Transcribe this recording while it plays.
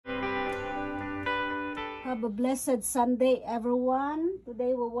Have a blessed Sunday, everyone.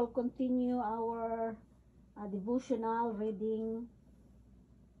 Today we will continue our devotional reading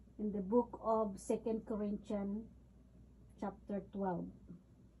in the book of 2 Corinthians, chapter 12.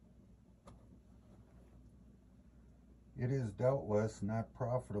 It is doubtless not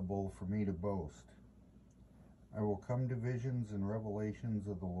profitable for me to boast. I will come to visions and revelations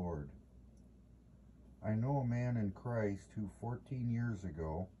of the Lord. I know a man in Christ who 14 years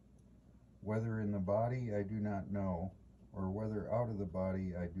ago, whether in the body I do not know, or whether out of the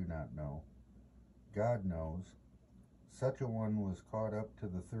body I do not know, God knows, such a one was caught up to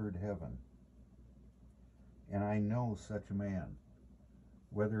the third heaven. And I know such a man,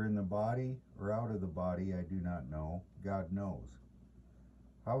 whether in the body or out of the body I do not know, God knows,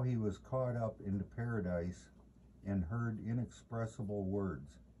 how he was caught up into paradise and heard inexpressible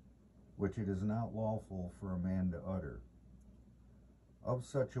words, which it is not lawful for a man to utter. Of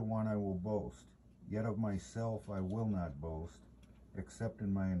such a one I will boast, yet of myself I will not boast, except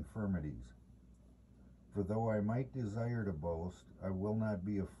in my infirmities. For though I might desire to boast, I will not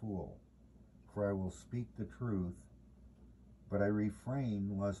be a fool, for I will speak the truth, but I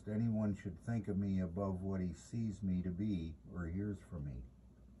refrain lest anyone should think of me above what he sees me to be or hears from me.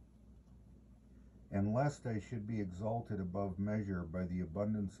 And lest I should be exalted above measure by the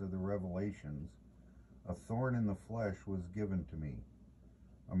abundance of the revelations, a thorn in the flesh was given to me,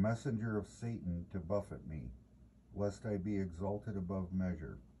 a messenger of Satan to buffet me, lest I be exalted above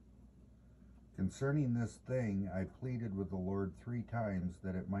measure. Concerning this thing I pleaded with the Lord 3 times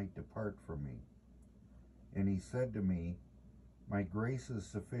that it might depart from me. And he said to me, My grace is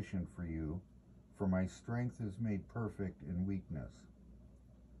sufficient for you, for my strength is made perfect in weakness.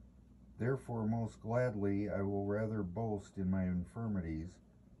 Therefore most gladly I will rather boast in my infirmities,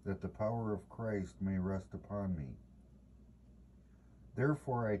 that the power of Christ may rest upon me.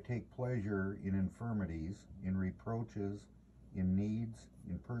 Therefore I take pleasure in infirmities, in reproaches, in needs,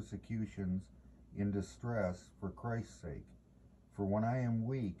 in persecutions, in distress, for Christ's sake. For when I am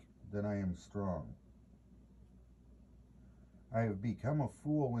weak, then I am strong. I have become a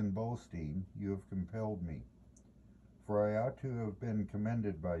fool in boasting, you have compelled me. For I ought to have been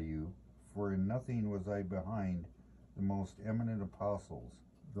commended by you, for in nothing was I behind the most eminent apostles,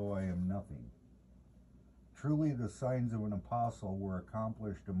 though I am nothing. Truly the signs of an apostle were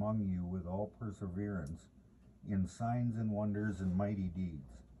accomplished among you with all perseverance, in signs and wonders and mighty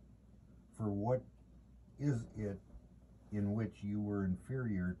deeds. For what is it in which you were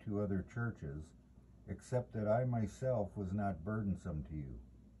inferior to other churches, except that I myself was not burdensome to you?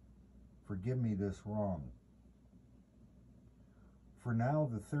 Forgive me this wrong. For now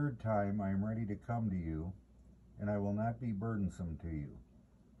the 3rd time I am ready to come to you, and I will not be burdensome to you.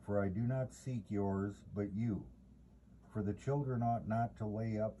 For I do not seek yours, but you. For the children ought not to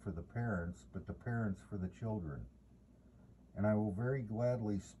lay up for the parents, but the parents for the children. And I will very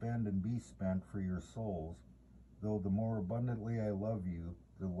gladly spend and be spent for your souls, though the more abundantly I love you,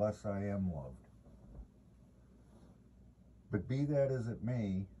 the less I am loved. But be that as it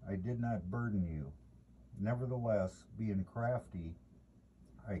may, I did not burden you. Nevertheless, being crafty,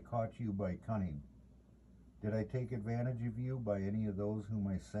 I caught you by cunning. Did I take advantage of you by any of those whom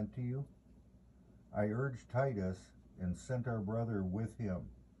I sent to you? I urged Titus and sent our brother with him.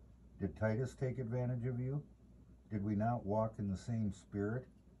 Did Titus take advantage of you? Did we not walk in the same spirit?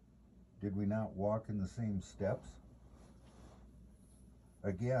 Did we not walk in the same steps?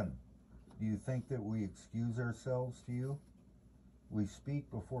 Again, do you think that we excuse ourselves to you? We speak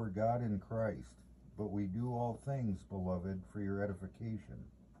before God in Christ, but we do all things, beloved, for your edification.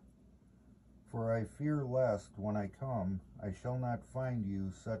 For I fear lest, when I come, I shall not find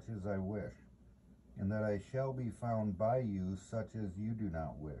you such as I wish, and that I shall be found by you such as you do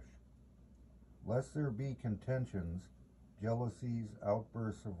not wish. Lest there be contentions, jealousies,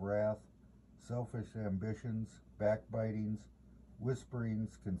 outbursts of wrath, selfish ambitions, backbitings,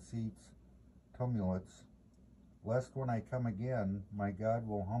 whisperings, conceits, tumults, lest when I come again, my God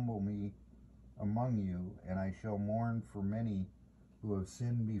will humble me among you, and I shall mourn for many who have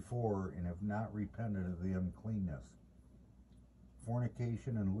sinned before and have not repented of the uncleanness,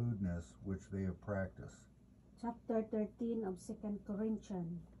 fornication, and lewdness which they have practiced. Chapter 13 of 2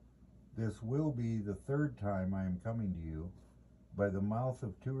 Corinthians. This will be the 3rd time I am coming to you. By the mouth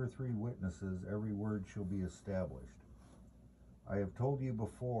of 2 or 3 witnesses every word shall be established. I have told you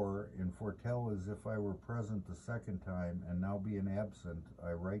before, and foretell as if I were present the 2nd time, and now being absent,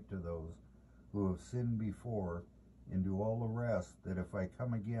 I write to those who have sinned before, and to all the rest, that if I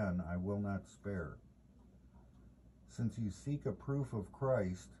come again, I will not spare. Since you seek a proof of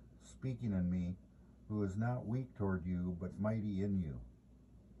Christ, speaking in me, who is not weak toward you, but mighty in you.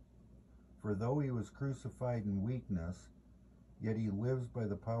 For though he was crucified in weakness, yet he lives by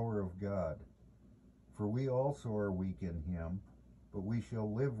the power of God. For we also are weak in him, but we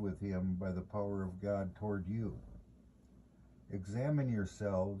shall live with him by the power of God toward you. Examine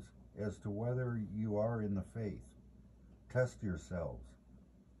yourselves as to whether you are in the faith. Test yourselves.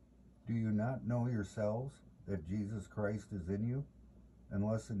 Do you not know yourselves that Jesus Christ is in you?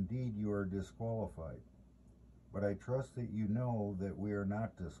 Unless indeed you are disqualified. But I trust that you know that we are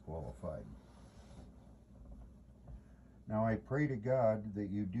not disqualified. Now I pray to God that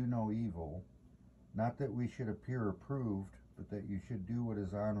you do no evil, not that we should appear approved, but that you should do what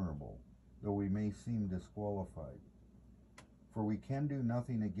is honorable, though we may seem disqualified. For we can do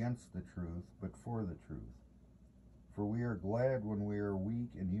nothing against the truth, but for the truth. For we are glad when we are weak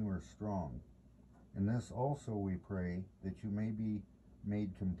and you are strong. In this also we pray, that you may be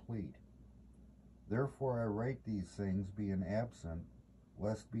made complete. Therefore I write these things, being absent,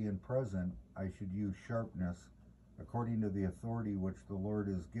 lest being present I should use sharpness, according to the authority which the Lord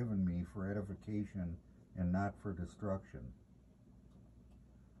has given me for edification and not for destruction.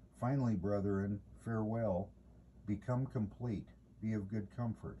 Finally, brethren, farewell. Become complete. Be of good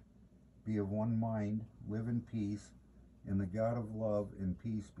comfort. Be of one mind. Live in peace. And the God of love and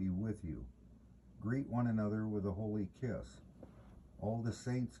peace be with you. Greet one another with a holy kiss. All the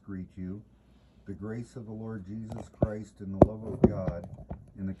saints greet you. The grace of the Lord Jesus Christ and the love of God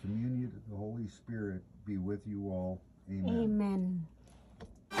and the communion of the Holy Spirit be with you all. Amen. Amen.